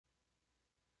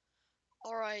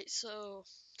Alright, so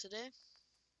today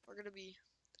we're gonna be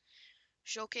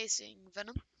showcasing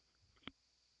Venom,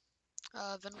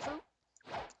 Venom fruit.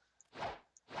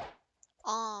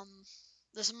 Um,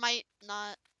 this might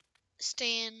not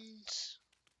stand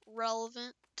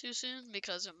relevant too soon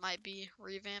because it might be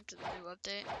revamped in the new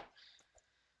update.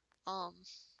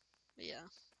 Yeah.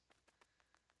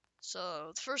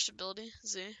 So the first ability,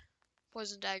 Z,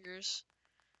 Poison Daggers.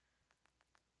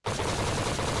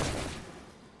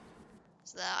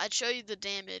 So that I'd show you the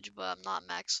damage, but I'm not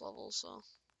max level, so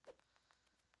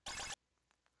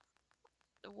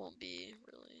it won't be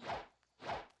really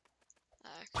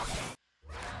accurate.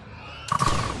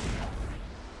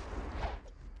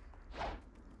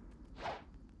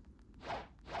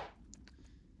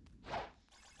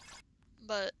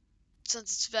 But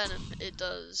since it's Venom, it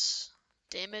does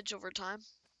damage over time.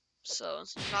 So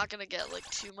you're not gonna get like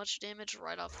too much damage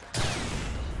right off the bat.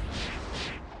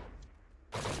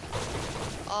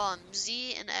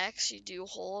 Z and X you do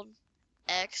hold.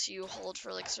 X you hold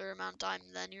for like a certain amount of time,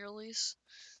 then you release.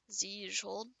 Z you just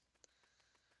hold.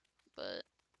 But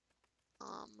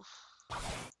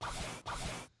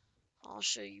I'll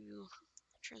show you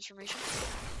transformation.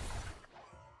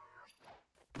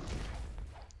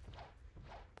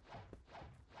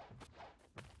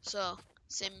 So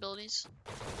same abilities.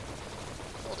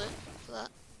 Hold it for that.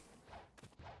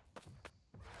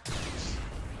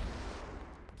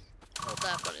 Hold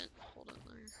that, but hold it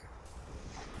there.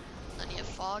 Then you have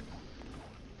fog.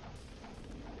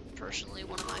 Personally,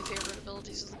 one of my favorite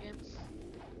abilities of the game.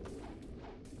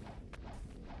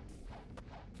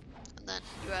 And then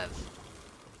you have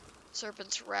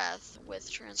Serpent's Wrath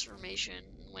with transformation.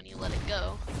 When you let it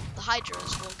go, the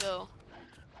Hydras will go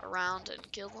around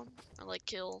and kill them, or like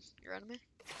kill your enemy.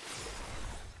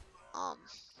 I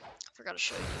forgot to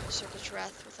show you Serpent's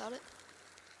Wrath without it.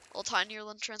 Little tinier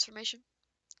than transformation.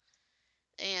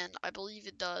 And I believe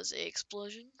it does a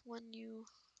explosion when you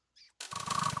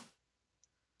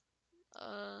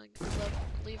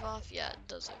leave off. Yeah, it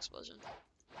does an explosion.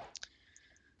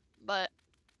 But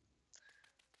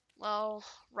I'll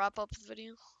wrap up the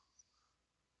video.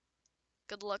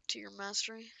 Good luck to your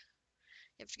mastery.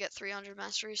 You have to get 300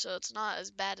 mastery, so it's not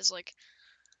as bad as like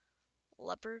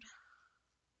Leopard.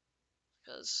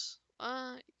 Because,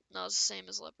 no, it's the same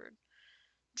as Leopard.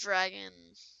 Dragon,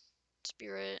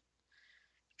 Spirit,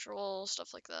 Control,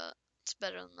 stuff like that. It's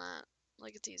better than that.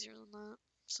 Like, it's easier than that.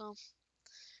 So,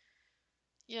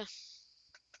 yeah.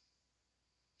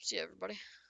 See you, everybody.